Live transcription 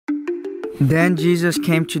Then Jesus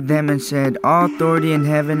came to them and said, "All authority in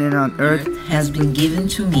heaven and on earth has been given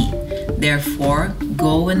to me. Therefore,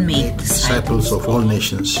 go and make disciples of all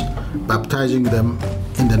nations, baptizing them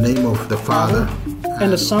in the name of the Father,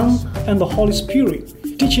 and the Son, and the Holy Spirit,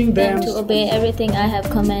 teaching them to obey everything I have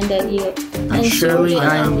commanded you. And surely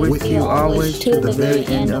I am with you always to the very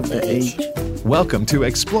end of the age." Welcome to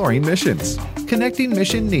Exploring Missions, connecting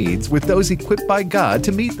mission needs with those equipped by God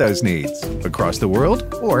to meet those needs, across the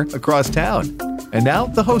world or across town. And now,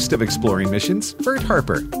 the host of Exploring Missions, Bert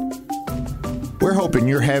Harper. We're hoping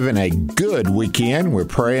you're having a good weekend. We're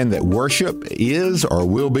praying that worship is or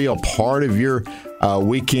will be a part of your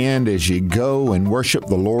weekend as you go and worship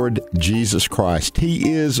the Lord Jesus Christ.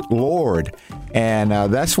 He is Lord. And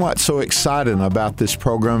that's what's so exciting about this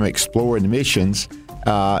program, Exploring Missions.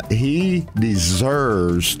 He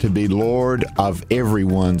deserves to be Lord of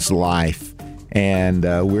everyone's life. And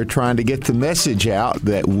we're trying to get the message out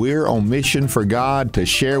that we're on mission for God to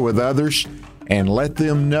share with others and let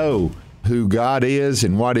them know who God is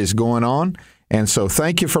and what is going on. And so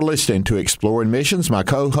thank you for listening to Exploring Missions. My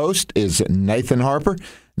co-host is Nathan Harper.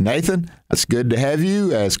 Nathan, it's good to have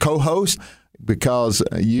you as co-host because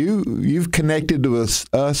you've connected with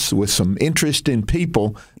us with some interesting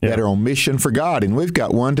people that are on mission for God, and we've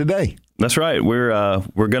got one today. That's right. We're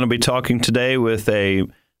going to be talking today with a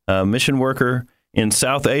mission worker in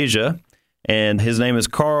South Asia, and his name is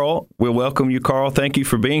Carl. We'll welcome you, Carl. Thank you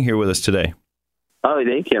for being here with us today. Oh,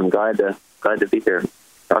 thank you. I'm glad to be here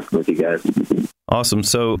talking with you guys. Awesome.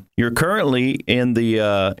 So you're currently in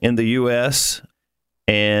the U.S.,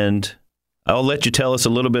 and I'll let you tell us a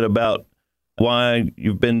little bit about why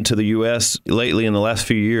you've been to the U.S. lately in the last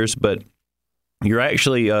few years. But you're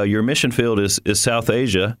actually your mission field is South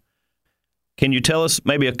Asia. Can you tell us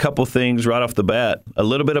maybe a couple things right off the bat, a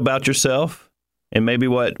little bit about yourself, and maybe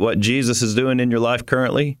what Jesus is doing in your life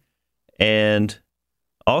currently, and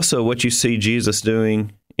also what you see Jesus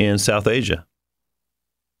doing in South Asia?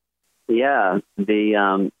 Yeah,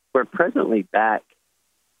 we're presently back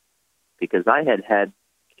because I had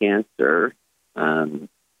cancer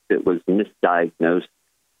that was misdiagnosed.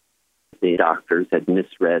 The doctors had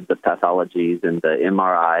misread the pathologies and the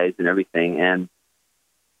MRIs and everything, and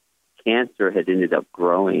cancer had ended up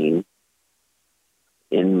growing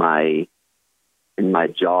in my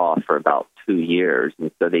jaw for about 2 years,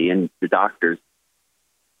 and so the doctors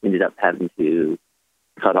ended up having to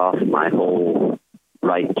cut off my whole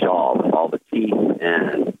right jaw with all the teeth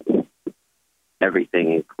and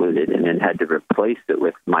everything included, and then had to replace it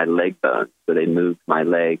with my leg bone. So they moved my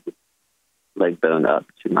leg bone up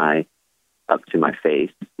to my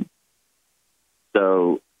face.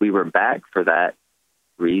 So we were back for that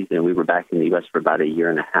reason. We were back in the U.S. for about 1.5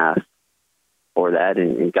 years for that,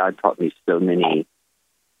 and God taught me so many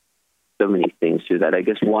things through that. I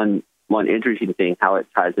guess one interesting thing, how it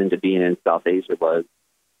ties into being in South Asia, was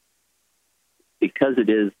because it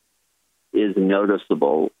is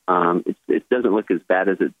noticeable. It doesn't look as bad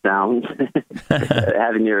as it sounds,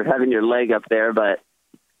 having your leg up there, but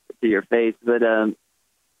to your face. But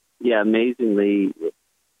amazingly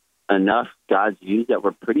enough, God's used that.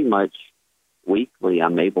 We're pretty much weekly.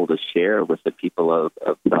 I'm able to share with the people of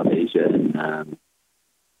South Asia,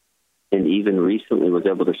 and even recently was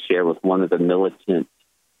able to share with one of the militant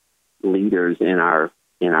leaders in our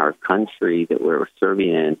country that we're serving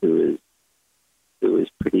in, who is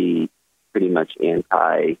pretty much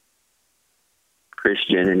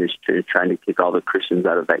anti-Christian and is trying to kick all the Christians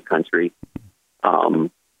out of that country. So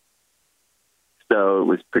it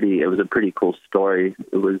was a pretty cool story.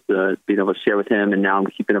 It was being able to share with him, and now I'm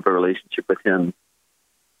keeping up a relationship with him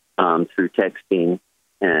through texting,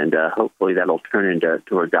 and hopefully that'll turn into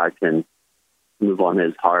where God can move on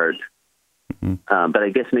his heart. Mm-hmm. But I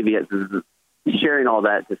guess maybe sharing all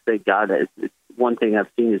that to say, God, it's one thing I've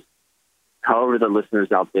seen is however the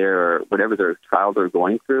listeners out there, or whatever their trial they're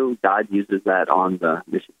going through, God uses that on the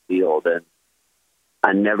mission field. And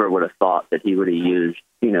I never would have thought that he would have used,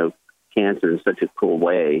 cancer in such a cool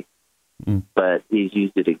way. But he's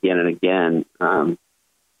used it again and again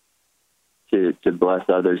to bless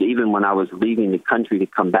others. Even when I was leaving the country to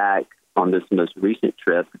come back on this most recent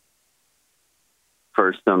trip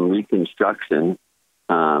for some reconstruction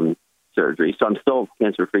surgery. So I'm still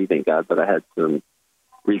cancer-free, thank God, but I had some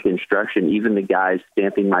reconstruction. Even the guys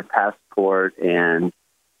stamping my passport and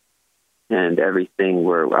everything,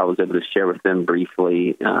 where I was able to share with them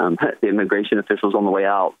briefly, the immigration officials on the way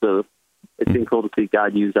out. So it's been cool to see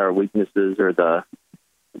God use our weaknesses, or the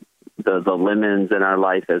lemons in our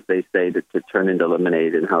life, as they say, to turn into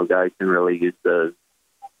lemonade, and how God can really use those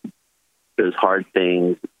hard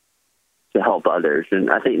things to help others. And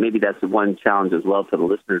I think maybe that's one challenge as well to the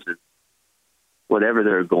listeners, is whatever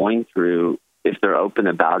they're going through, if they're open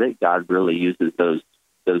about it, God really uses those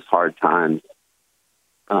hard times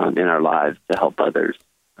in our lives to help others.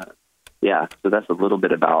 So that's a little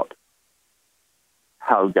bit about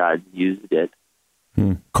how God used it.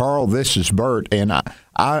 Carl, this is Bert, and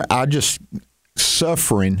I just,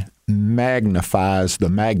 suffering magnifies the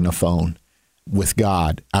magnaphone with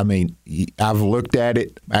God. I mean, I've looked at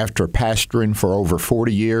it after pastoring for over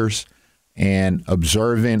 40 years and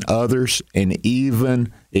observing others and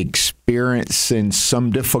even experiencing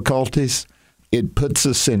some difficulties. It puts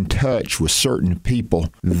us in touch with certain people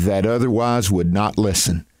that otherwise would not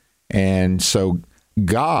listen. And so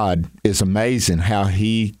God is amazing how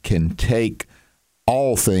he can take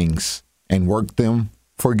all things and work them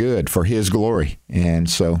for good, for his glory. And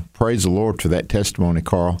so praise the Lord for that testimony,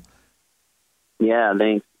 Carl. Yeah,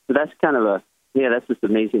 thanks. So that's kind of that's just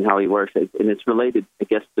amazing how he works. And it's related, I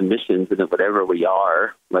guess, to missions and whatever we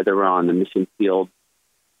are, whether we're on the mission field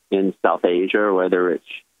in South Asia or whether it's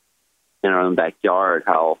in our own backyard,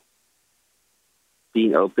 how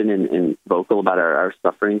being open and vocal about our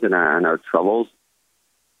sufferings and our troubles,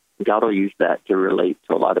 God will use that to relate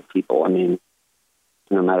to a lot of people. I mean,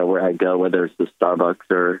 no matter where I go, whether it's the Starbucks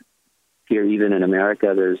or here, even in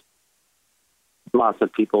America, there's lots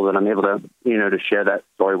of people that I'm able to, to share that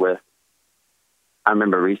story with. I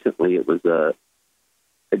remember recently it was a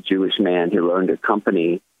Jewish man who owned a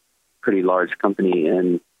company, pretty large company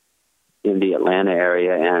in the Atlanta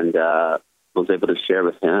area, and was able to share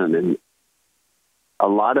with him. And a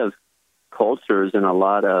lot of cultures and a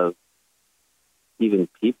lot of even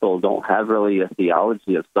people don't have really a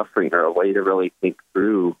theology of suffering or a way to really think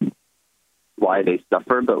through why they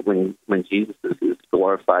suffer. But when Jesus is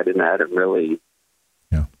glorified in that and really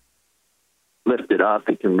lifted up,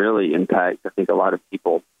 it can really impact, I think, a lot of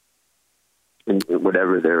people in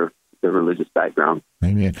whatever their religious background.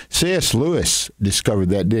 Amen. C.S. Lewis discovered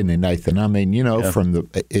that, didn't he, Nathan? I mean, from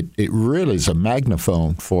it really is a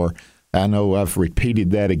magnaphone for, I know I've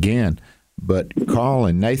repeated that again, but Carl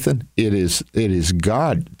and Nathan, it is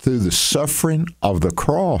God through the suffering of the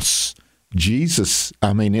cross. Jesus,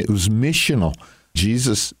 I mean, it was missional.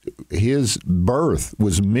 Jesus, his birth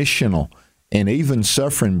was missional, and even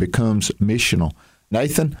suffering becomes missional.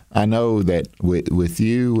 Nathan, I know that with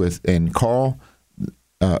you and Carl,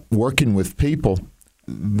 working with people,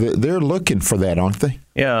 they're looking for that, aren't they?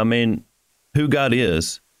 Yeah, I mean, who God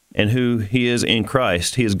is and who he is in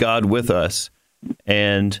Christ. He is God with us.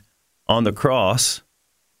 And on the cross,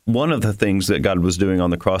 one of the things that God was doing on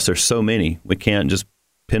the cross, there's so many, we can't just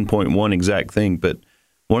pinpoint one exact thing, but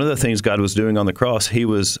one of the things God was doing on the cross, he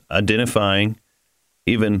was identifying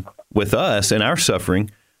even with us and our suffering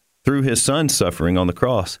through his son's suffering on the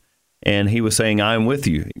cross. And he was saying, I am with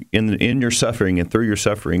you in your suffering and through your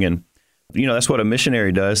suffering. And, that's what a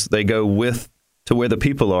missionary does. They go to where the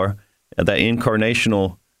people are, that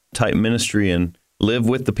incarnational type ministry, and live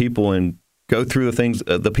with the people and go through the things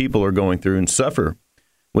the people are going through and suffer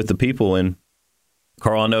with the people. And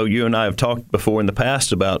Carl, I know you and I have talked before in the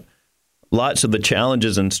past about lots of the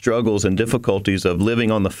challenges and struggles and difficulties of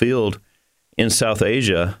living on the field in South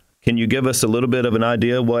Asia. Can you give us a little bit of an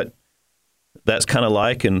idea what that's kind of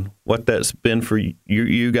like and what that's been for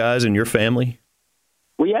you guys and your family?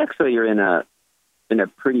 We actually are in a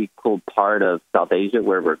pretty cool part of South Asia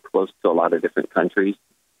where we're close to a lot of different countries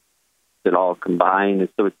that all combine. And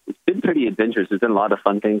so it's been pretty adventurous. There's been a lot of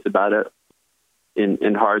fun things about it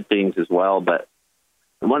and hard things as well. But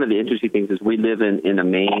one of the interesting things is we live in a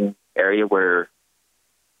main area where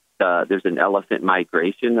there's an elephant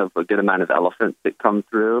migration of a good amount of elephants that come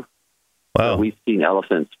through. Wow. We've seen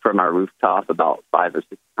elephants from our rooftop about 5 or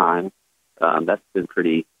 6 times. That's been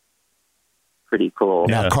pretty cool.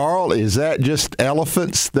 Now, Carl, is that just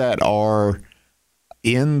elephants that are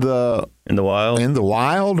in the wild? In the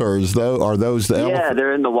wild, or are those the elephants? Yeah,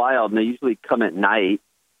 they're in the wild, and they usually come at night.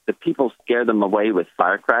 The people scare them away with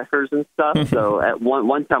firecrackers and stuff. So at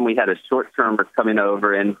one time we had a short-termer coming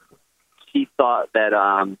over, and she thought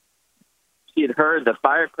that she had heard the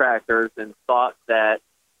firecrackers and thought that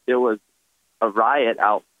there was a riot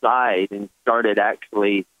outside and started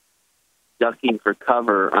actually ducking for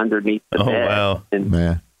cover underneath the bed. Wow.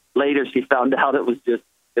 And later she found out it was just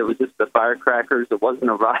the firecrackers. It wasn't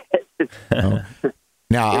a riot.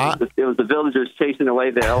 Now, it was the villagers chasing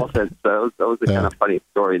away the elephants. So that was a kind of funny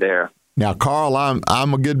story there. Now, Carl,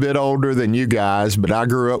 I'm a good bit older than you guys, but I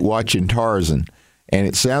grew up watching Tarzan. And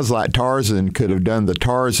it sounds like Tarzan could have done the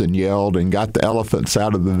Tarzan yelled and got the elephants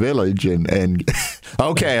out of the village. And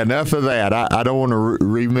okay, enough of that. I don't want to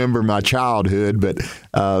remember my childhood, but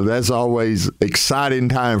that's always exciting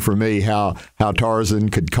time for me how Tarzan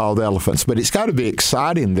could call the elephants. But it's got to be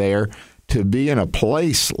exciting there to be in a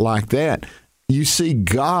place like that. You see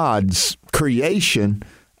God's creation.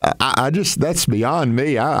 That's beyond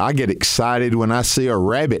me. I get excited when I see a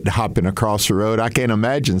rabbit hopping across the road. I can't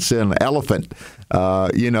imagine seeing an elephant,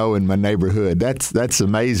 in my neighborhood. That's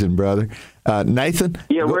amazing, brother. Nathan?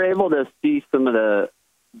 Yeah, we're able to see some of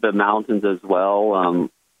the mountains as well,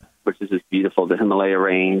 which is just beautiful. The Himalaya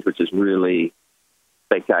range, which is really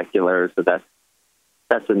spectacular. So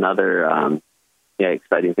that's another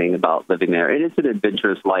exciting thing about living there. It is an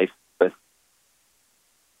adventurous life with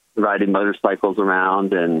riding motorcycles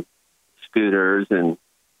around and scooters and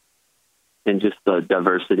just the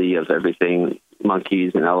diversity of everything,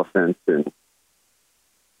 monkeys and elephants and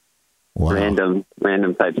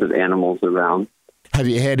random types of animals around. Have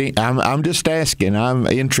you had any, I'm just asking, I'm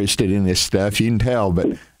interested in this stuff, you can tell,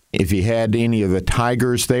 but if you had any of the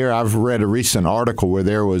tigers there, I've read a recent article where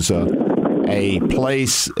there was a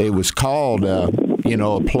place, it was called, a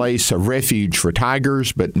place of refuge for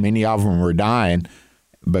tigers, but many of them were dying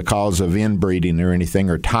because of inbreeding or anything.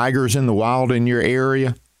 Are tigers in the wild in your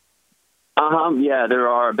area? Yeah, there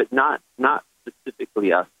are, but not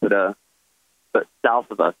specifically us, but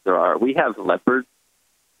south of us there are. We have leopards,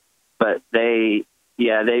 but they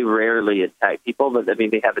rarely attack people. But I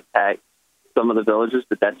mean, they have attacked some of the villagers,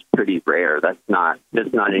 but that's pretty rare. That's not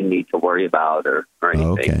any need to worry about or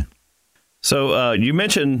anything. Okay. So you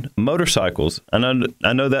mentioned motorcycles, and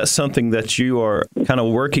I know that's something that you are kind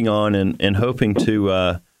of working on and hoping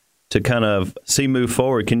to kind of see move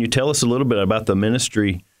forward. Can you tell us a little bit about the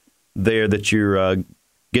ministry there that you're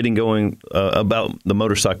getting going about the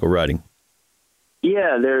motorcycle riding?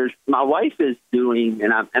 Yeah, my wife is doing,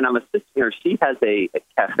 and I'm assisting her. She has a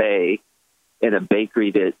cafe and a bakery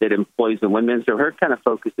that employs the women. So her kind of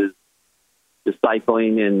focus is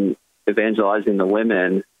discipling and evangelizing the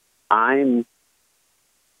women. I'm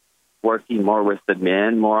working more with the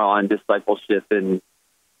men, more on discipleship and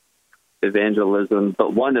evangelism.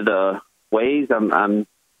 But one of the ways I'm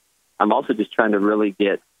also just trying to really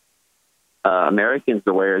get Americans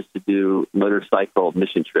aware is to do motorcycle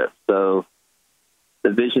mission trips. So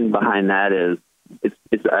the vision behind that is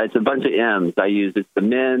it's a bunch of M's. It's the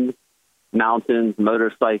men, mountains,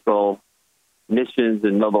 motorcycle, missions,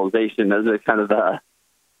 and mobilization. Those are kind of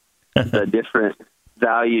the different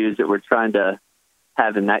values that we're trying to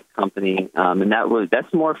have in that company, and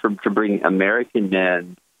that's more to bring American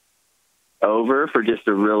men over for just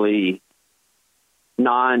a really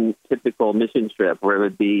non-typical mission trip, where it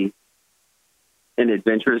would be an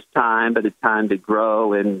adventurous time, but a time to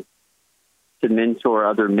grow and to mentor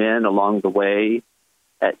other men along the way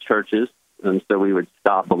at churches. And so we would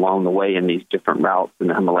stop along the way in these different routes in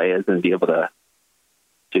the Himalayas and be able to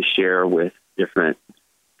share with different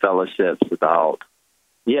fellowships about,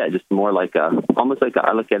 just more like almost like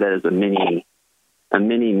I look at it as a mini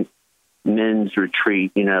men's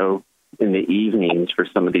retreat, in the evenings for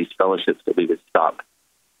some of these fellowships that we would stop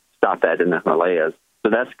at in the Himalayas. So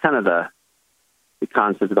that's kind of the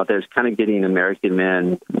concept about there, is kind of getting American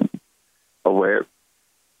men aware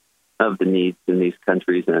of the needs in these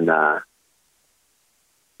countries and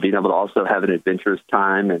being able to also have an adventurous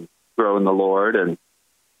time and grow in the Lord and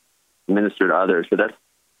minister to others. So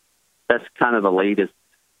that's kind of the latest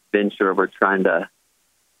venture we're trying to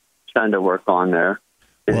work on there.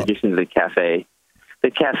 In addition to the cafe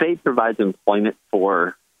provides employment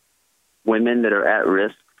for women that are at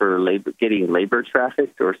risk for getting labor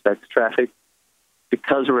trafficked or sex trafficked.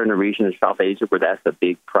 Because we're in a region of South Asia where that's a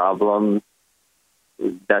big problem,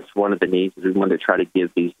 that's one of the needs, is we want to try to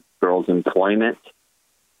give these girls employment.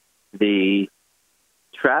 The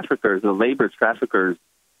labor traffickers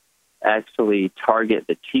actually target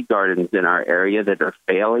the tea gardens in our area that are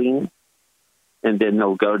failing, and then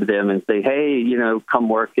they'll go to them and say, hey, come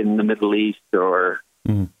work in the Middle East or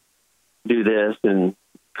do this and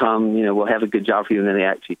come, we'll have a good job for you. And then they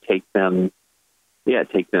actually take them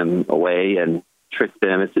away and trick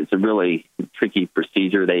them. It's a really tricky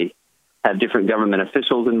procedure. They have different government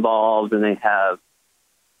officials involved, and they have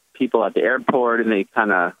people at the airport, and they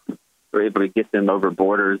kind of are able to get them over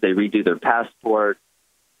borders. They redo their passport.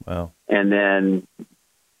 Wow. And then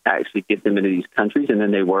actually get them into these countries, and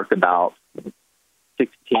then they work about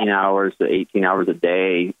 16 hours to 18 hours a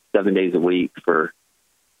day, 7 days a week for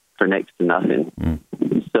next to nothing.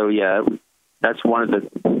 So, that's one of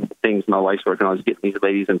the things my wife's working on, is getting these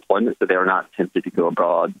ladies employment so they are not tempted to go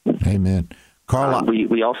abroad. Amen. Carl,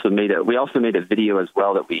 we also made a video as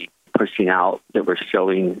well that we pushing out, that we're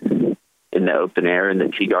showing in the open air in the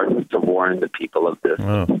tea gardens to warn the people of this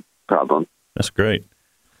problem. That's great.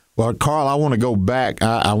 Well, Carl, I want to go back.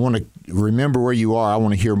 I want to remember where you are. I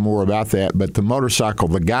want to hear more about that. But the motorcycle,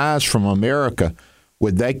 the guys from America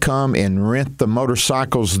would they come and rent the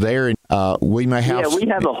motorcycles there? We may have. Yeah, we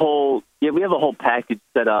have a whole package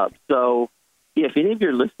set up. So, yeah, if any of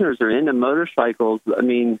your listeners are into motorcycles, I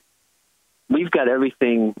mean, we've got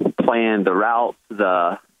everything planned: the routes,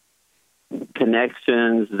 the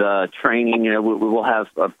connections, the training. You know, we'll have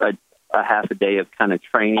a half a day of kind of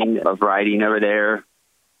training of riding over there.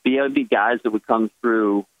 But, yeah, it would be guys that would come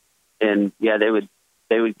through, and yeah, they would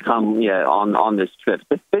come on this trip.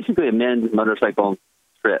 It's basically a men's motorcycle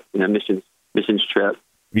trip, missions trip.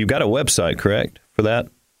 You've got a website, correct, for that?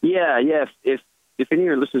 Yeah. If any of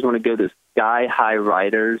your listeners want to go to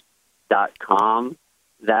skyhighriders.com,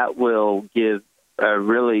 that will give a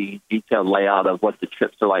really detailed layout of what the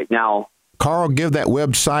trips are like. Now, Carl, give that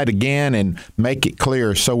website again and make it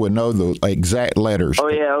clear so we know the exact letters. Oh,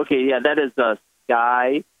 yeah, okay. Yeah, that is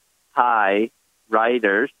Sky High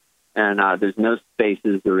Riders, and there's no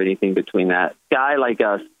spaces or anything between that. Sky like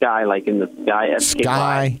in the sky.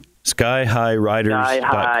 S-K-Y.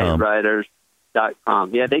 Skyhighriders.com.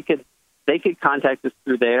 Skyhighriders.com. Yeah, they could contact us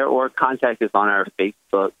through there or contact us on our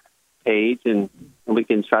Facebook page, and we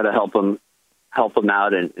can try to help them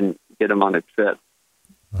out and get them on a trip.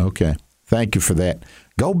 Okay. Thank you for that.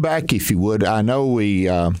 Go back, if you would. I know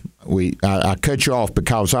I cut you off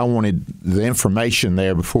because I wanted the information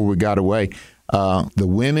there before we got away. The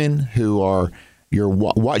women who are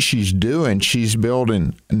what she's doing, she's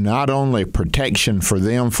building not only protection for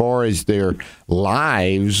them far as their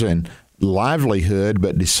lives and livelihood,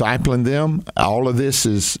 but discipling them. All of this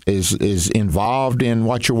is involved in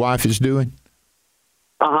what your wife is doing.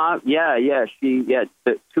 Yeah.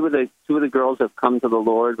 Two of the girls have come to the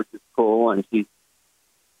Lord, which is cool, and she's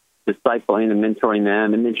discipling and mentoring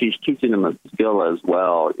them, and then she's teaching them a skill as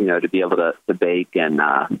well, to be able to bake and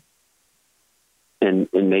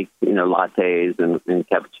make lattes and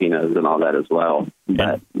cappuccinos and all that as well.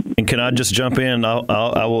 And can I just jump in?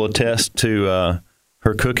 I will attest to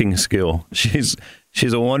her cooking skill. She's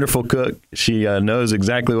a wonderful cook. She knows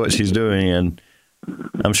exactly what she's doing, and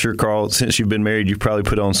I'm sure, Carl, since you've been married, you've probably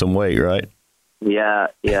put on some weight, right? Yeah,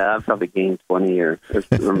 I've probably gained 20 or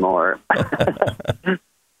more.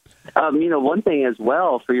 One thing as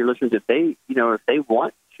well for your listeners, if they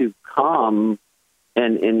want to come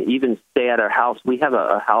and even stay at our house, we have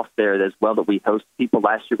a house there as well that we host people.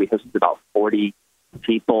 Last year we hosted about 40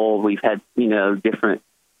 people. We've had, different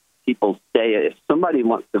people stay. If somebody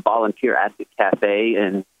wants to volunteer at the cafe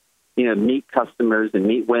and meet customers and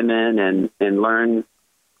meet women and learn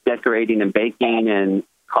decorating and baking and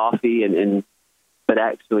coffee but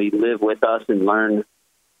actually live with us and learn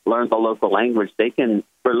the local language,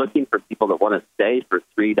 we're looking for people that want to stay for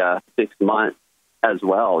 3 to 6 months as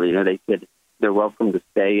well. They're welcome to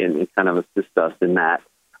stay and kind of assist us in that.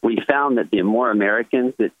 We found that the more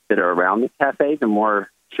Americans that are around the cafe, the more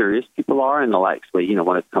curious people are, and they'll actually,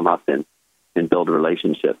 want to come up and build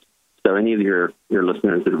relationships. So any of your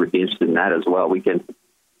listeners that would be interested in that as well, we can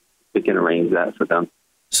arrange that for them.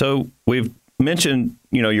 So we've mentioned,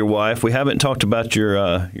 your wife. We haven't talked about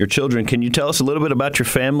your children. Can you tell us a little bit about your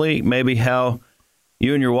family? Maybe how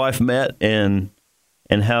you and your wife met and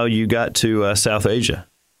how you got to South Asia.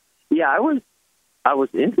 Yeah, I was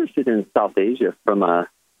interested in South Asia from a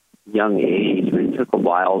young age, but it took a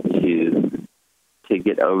while to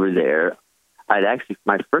get over there.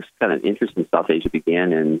 My first kind of interest in South Asia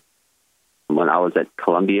began when I was at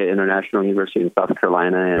Columbia International University in South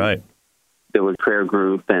Carolina, and right. There was a prayer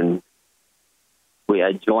group, and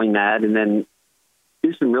I joined that, and then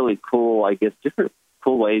do some really cool, different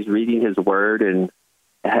cool ways reading His Word and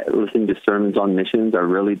listening to sermons on missions. I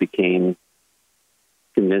really became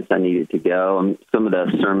convinced I needed to go. And some of the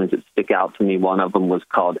sermons that stick out to me, one of them was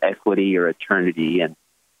called Equity or Eternity, and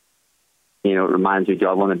it reminds me: do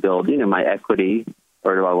I want to build, my equity,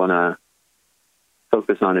 or do I want to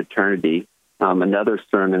focus on eternity? Another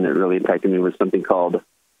sermon that really impacted me was something called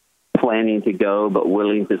Planning to Go but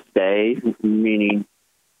Willing to Stay, meaning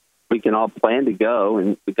we can all plan to go,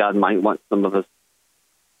 and God might want some of us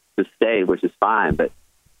to stay, which is fine, but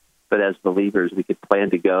as believers, we could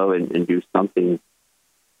plan to go and do something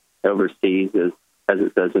overseas, as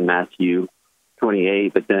it says in Matthew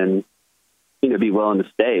 28, but then, be willing to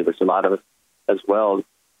stay, which a lot of us as well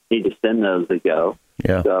need to send those that go.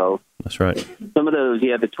 Yeah, so that's right. Some of those,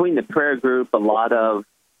 between the prayer group, a lot of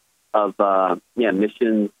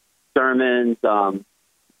mission sermons,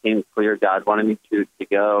 became clear God wanted me to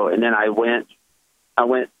go. And then I went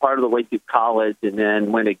part of the way through college and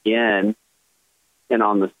then went again. And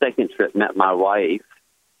on the second trip, met my wife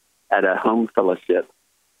at a home fellowship.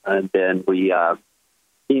 And then we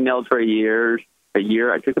emailed for a year.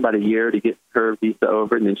 It took about a year to get her visa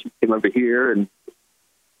over, and then she came over here, and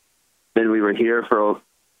then we were here for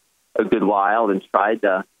a good while and tried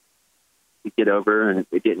to get over, and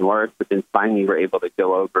it didn't work. But then finally, we were able to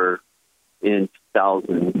go over in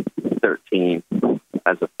 2013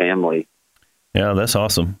 as a family. Yeah, that's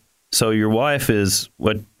awesome. So your wife is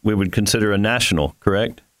what we would consider a national,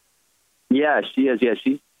 correct? Yeah, she is. Yeah,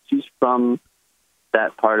 she's from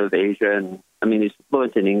that part of Asia, and I mean, she's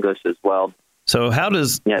fluent in English as well. So how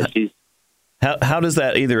does how does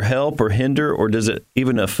that either help or hinder, or does it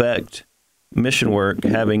even affect mission work?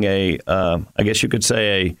 Having I guess you could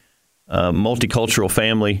say a multicultural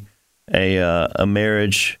family, a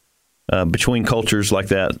marriage between cultures like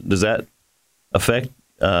that. Does that affect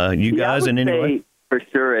you guys in any way? For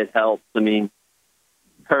sure, it helps. I mean,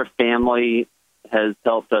 her family has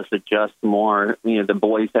helped us adjust more. You know, the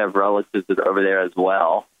boys have relatives over there as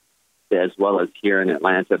well as here in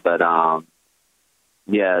Atlanta. But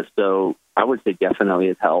yeah, so I would say definitely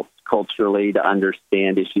it helps culturally to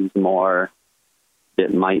understand issues more.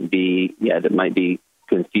 That might be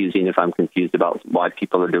confusing if I'm confused about why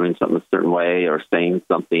people are doing something a certain way or saying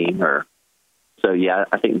something. So yeah,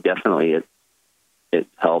 I think definitely it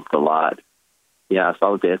helped a lot. Yeah, so I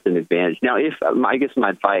would say it's an advantage. Now, I guess my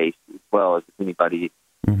advice as well as anybody,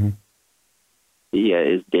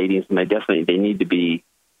 is dating somebody, definitely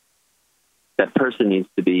that person needs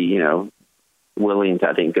to be, willing to,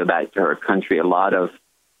 I think, go back to her country. A lot of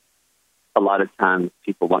times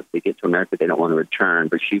people, once they get to America, they don't want to return,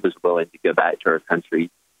 but she was willing to go back to her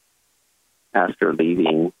country after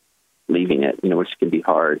leaving it, which can be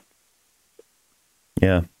hard.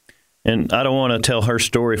 Yeah. And I don't want to tell her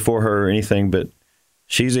story for her or anything, but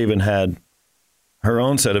she's even had her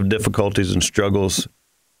own set of difficulties and struggles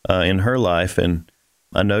in her life. And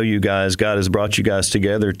I know God has brought you guys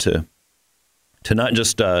together to not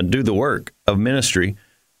just do the work of ministry,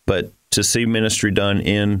 but to see ministry done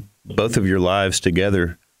in both of your lives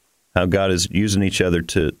together, how God is using each other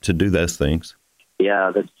to do those things.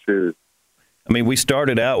 Yeah, that's true. I mean, we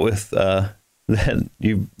started out with that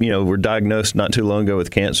you were diagnosed not too long ago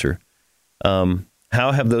with cancer.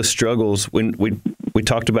 How have those struggles, when we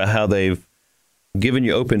talked about how they've given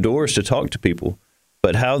you open doors to talk to people,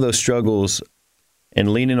 but how those struggles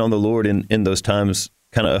and leaning on the Lord in those times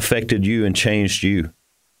kind of affected you and changed you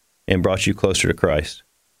and brought you closer to Christ?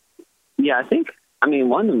 Yeah, I think,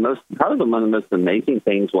 one of the most amazing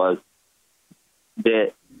things was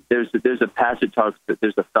that there's a passage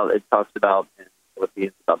it talks about in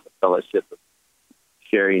Philippians about the fellowship of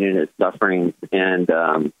sharing in its sufferings, and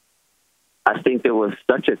I think there was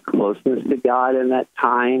such a closeness to God in that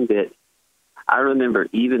time that I remember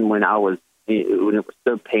even when when it was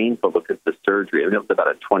so painful because of the surgery. It was about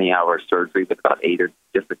a 20-hour surgery with about 8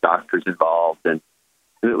 different doctors involved, and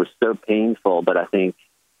it was so painful. But I think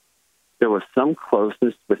there was some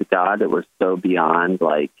closeness with God that was so beyond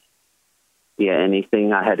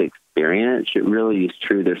anything I had experienced. It really is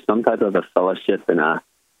true. There's some type of a fellowship and a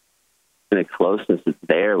closeness that's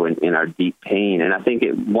there in our deep pain. And I think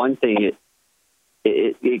it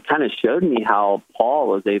kind of showed me how Paul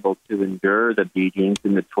was able to endure the beatings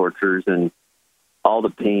and the tortures and all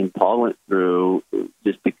the pain Paul went through,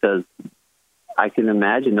 just because I can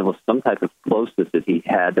imagine there was some type of closeness that he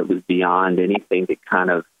had that was beyond anything that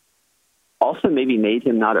kind of also maybe made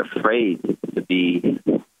him not afraid to be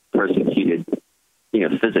persecuted,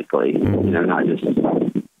 physically, not just,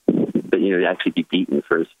 but, to actually be beaten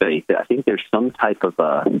for his faith. I think there's some type of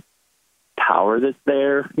a power that's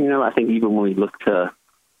there. I think even when we look to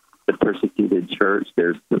the persecuted church,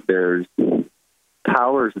 there's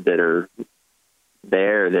powers that are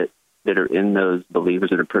there that are in those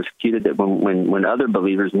believers that are persecuted, that when other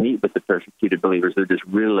believers meet with the persecuted believers, they're just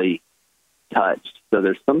really touched. So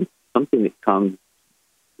there's something that comes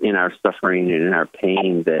in our suffering and in our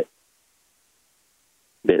pain that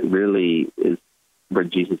really is where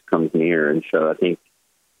Jesus comes near. And so I think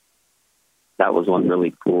that was one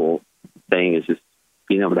really cool thing, is just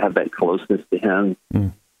being able to have that closeness to him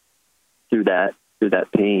through that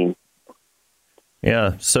pain.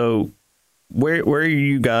 Yeah. So where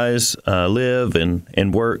you guys live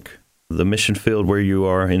and work, the mission field where you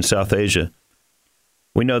are in South Asia,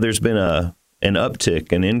 we know there's been an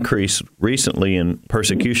uptick, an increase recently in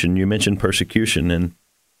persecution. You mentioned persecution, and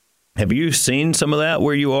have you seen some of that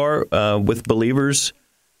where you are with believers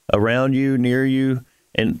around you, near you?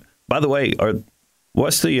 And by the way,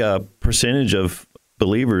 what's the percentage of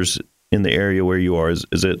believers in the area where you are?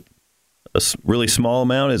 Is it a really small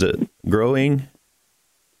amount? Is it growing?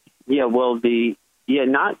 Yeah, well,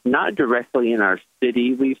 not directly in our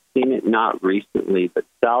city. We've seen it, not recently, but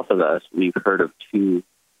south of us, we've heard of two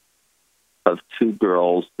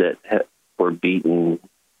girls that were beaten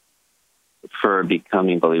for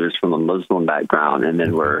becoming believers from a Muslim background, and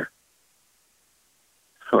then we're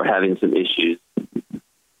having some issues.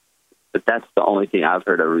 But that's the only thing I've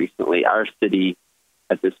heard of recently. Our city,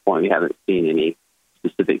 at this point, we haven't seen any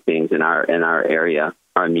specific things in our area,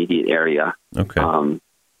 our immediate area. Okay.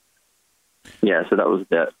 Yeah. So that was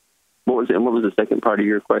that. What was it? And what was the second part of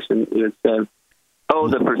your question? You had said,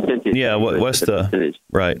 the percentage. Yeah. What's the percentage?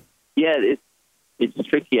 Right. Yeah, it's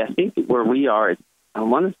tricky. I think where we are, I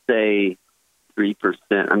want to say 3%.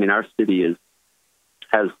 I mean, our city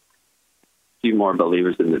has a few more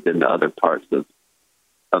believers than the other parts of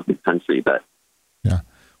the country, but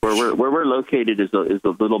where we're located is a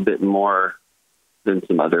little bit more than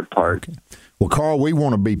some other parts. Okay. Well, Carl, we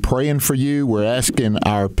want to be praying for you. We're asking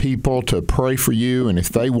our people to pray for you, and if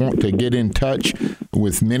they want to get in touch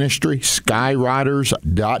with ministry,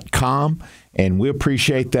 skywriters.com, and we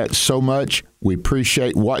appreciate that so much. We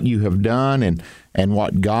appreciate what you have done and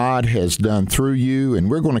what God has done through you,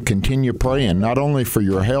 and we're going to continue praying not only for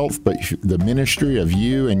your health, but the ministry of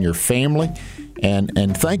you and your family.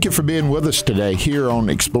 And thank you for being with us today here on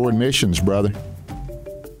Exploring Missions, brother.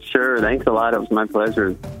 Sure. Thanks a lot. It was my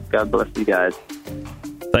pleasure. God bless you guys.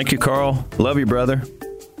 Thank you, Carl. Love you, brother.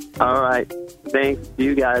 All right. Thanks. See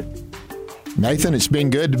you guys. Nathan, it's been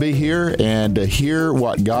good to be here and to hear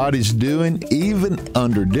what God is doing, even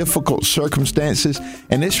under difficult circumstances.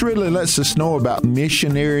 And this really lets us know about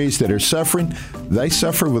missionaries that are suffering. They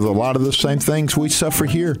suffer with a lot of the same things we suffer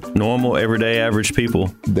here. Normal, everyday, average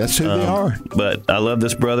people. That's who they are. But I love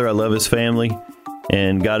this brother. I love his family.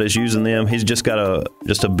 And God is using them. He's just got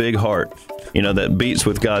a big heart, that beats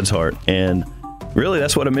with God's heart. And really,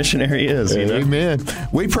 that's what a missionary is. Amen.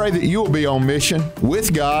 We pray that you will be on mission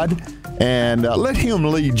with God, and let Him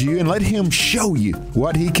lead you and let Him show you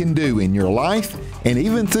what He can do in your life and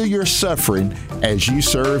even through your suffering as you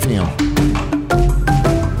serve Him.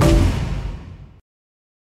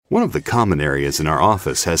 One of the common areas in our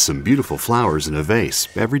office has some beautiful flowers in a vase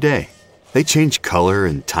every day. They change color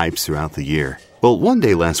and types throughout the year. Well, one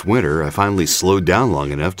day last winter, I finally slowed down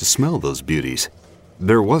long enough to smell those beauties.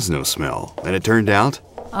 There was no smell, and it turned out...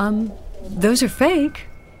 those are fake.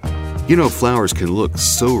 Flowers can look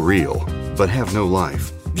so real, but have no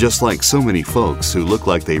life. Just like so many folks who look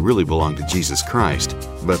like they really belong to Jesus Christ,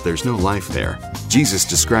 but there's no life there. Jesus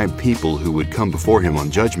described people who would come before Him on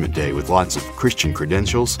Judgment Day with lots of Christian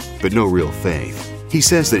credentials, but no real faith. He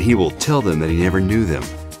says that He will tell them that He never knew them.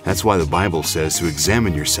 That's why the Bible says to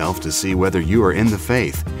examine yourself to see whether you are in the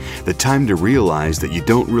faith. The time to realize that you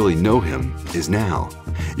don't really know Him is now.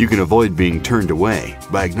 You can avoid being turned away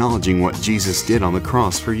by acknowledging what Jesus did on the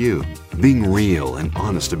cross for you, being real and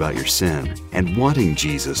honest about your sin, and wanting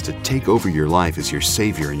Jesus to take over your life as your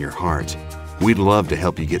Savior in your heart. We'd love to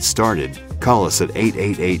help you get started. Call us at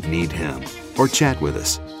 888-NEED-HIM or chat with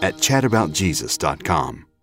us at chataboutjesus.com.